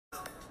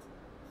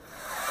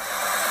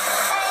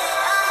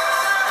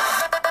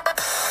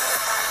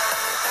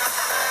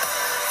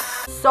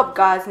Sup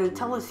guys,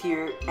 Nintella's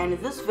here, and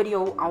in this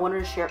video I wanted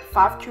to share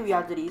 5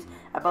 curiosities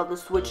about the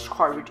Switch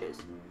cartridges.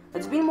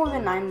 It's been more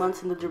than 9 months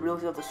since the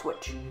release of the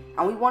Switch,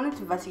 and we wanted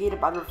to investigate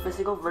about their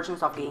physical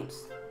versions of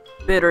games.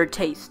 Bitter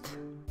taste.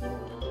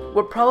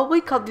 What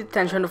probably caught the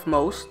attention of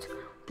most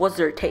was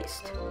their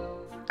taste.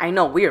 I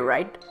know, weird,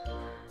 right?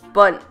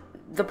 But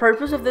the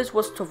purpose of this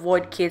was to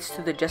avoid kids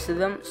to digest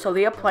them, so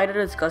they applied a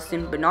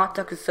disgusting but not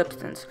toxic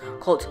substance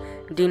called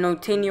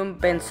dinothenium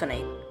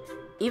benzonate.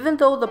 Even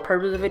though the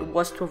purpose of it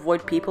was to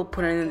avoid people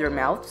putting it in their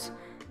mouths,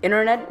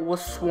 internet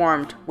was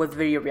swarmed with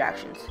video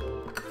reactions.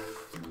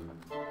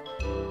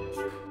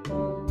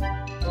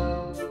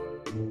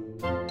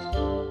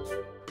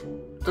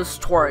 The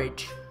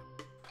storage.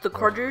 The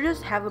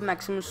cartridges have a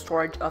maximum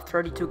storage of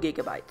 32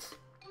 gigabytes.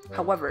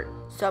 However,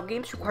 some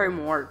games require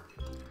more,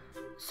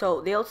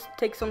 so they'll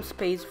take some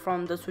space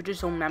from the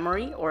Switch's own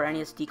memory or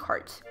any SD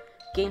cards.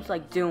 Games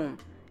like Doom,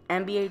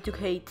 NBA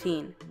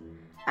 2K18,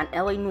 and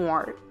LA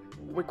Noire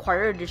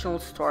require additional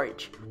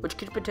storage, which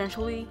could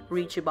potentially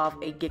reach above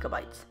 8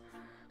 gigabytes,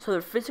 so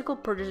their physical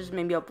purchases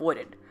may be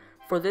avoided.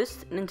 For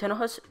this, Nintendo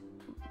has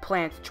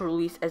plans to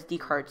release SD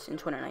cards in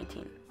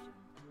 2019.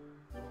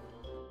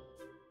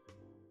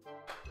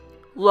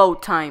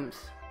 Load times.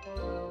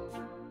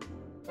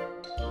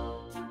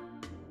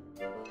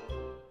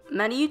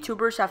 Many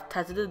YouTubers have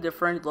tested the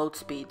different load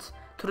speeds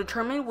to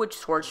determine which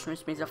storage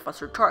transmits a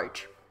faster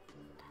charge,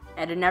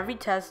 and in every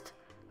test,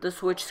 the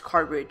Switch's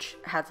cartridge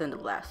has been the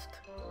best.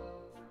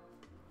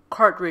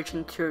 Cartridge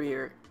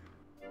interior.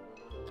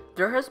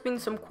 There has been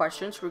some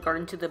questions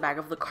regarding to the back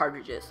of the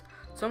cartridges.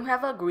 Some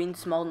have a green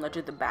small nudge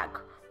at the back,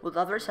 while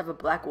others have a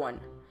black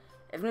one.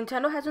 If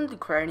Nintendo hasn't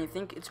declared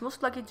anything, it's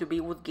most likely to be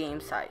with game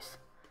size.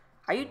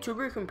 A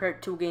YouTuber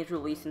compared 2 games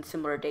released in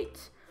similar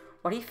dates.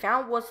 What he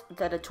found was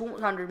that a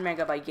 200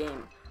 megabyte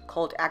game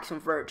called Axiom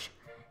Verge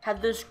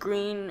had this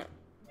green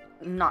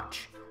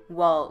notch,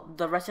 while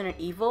the Resident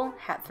Evil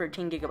had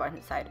 13 gigabytes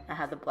inside and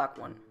had the black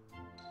one.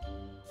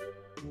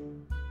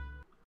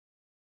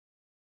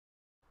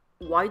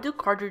 Why do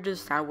cartridges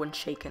sound when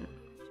shaken?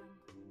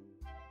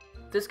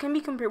 This can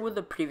be compared with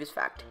the previous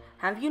fact.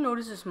 Have you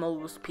noticed a small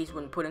loose piece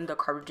when putting the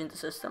cartridge in the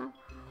system?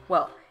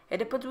 Well, it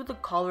depends with the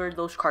color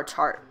those cards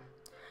are.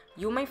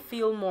 You may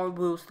feel more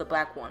loose the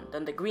black one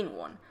than the green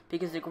one,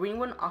 because the green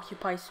one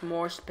occupies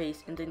more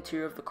space in the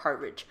interior of the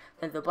cartridge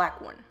than the black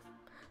one,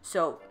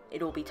 so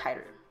it will be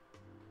tighter.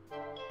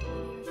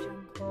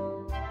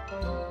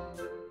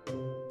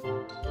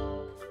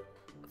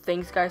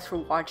 Thanks guys for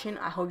watching.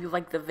 I hope you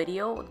liked the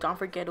video. Don't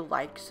forget to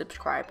like,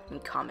 subscribe,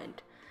 and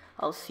comment.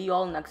 I'll see you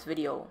all next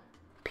video.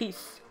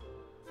 Peace.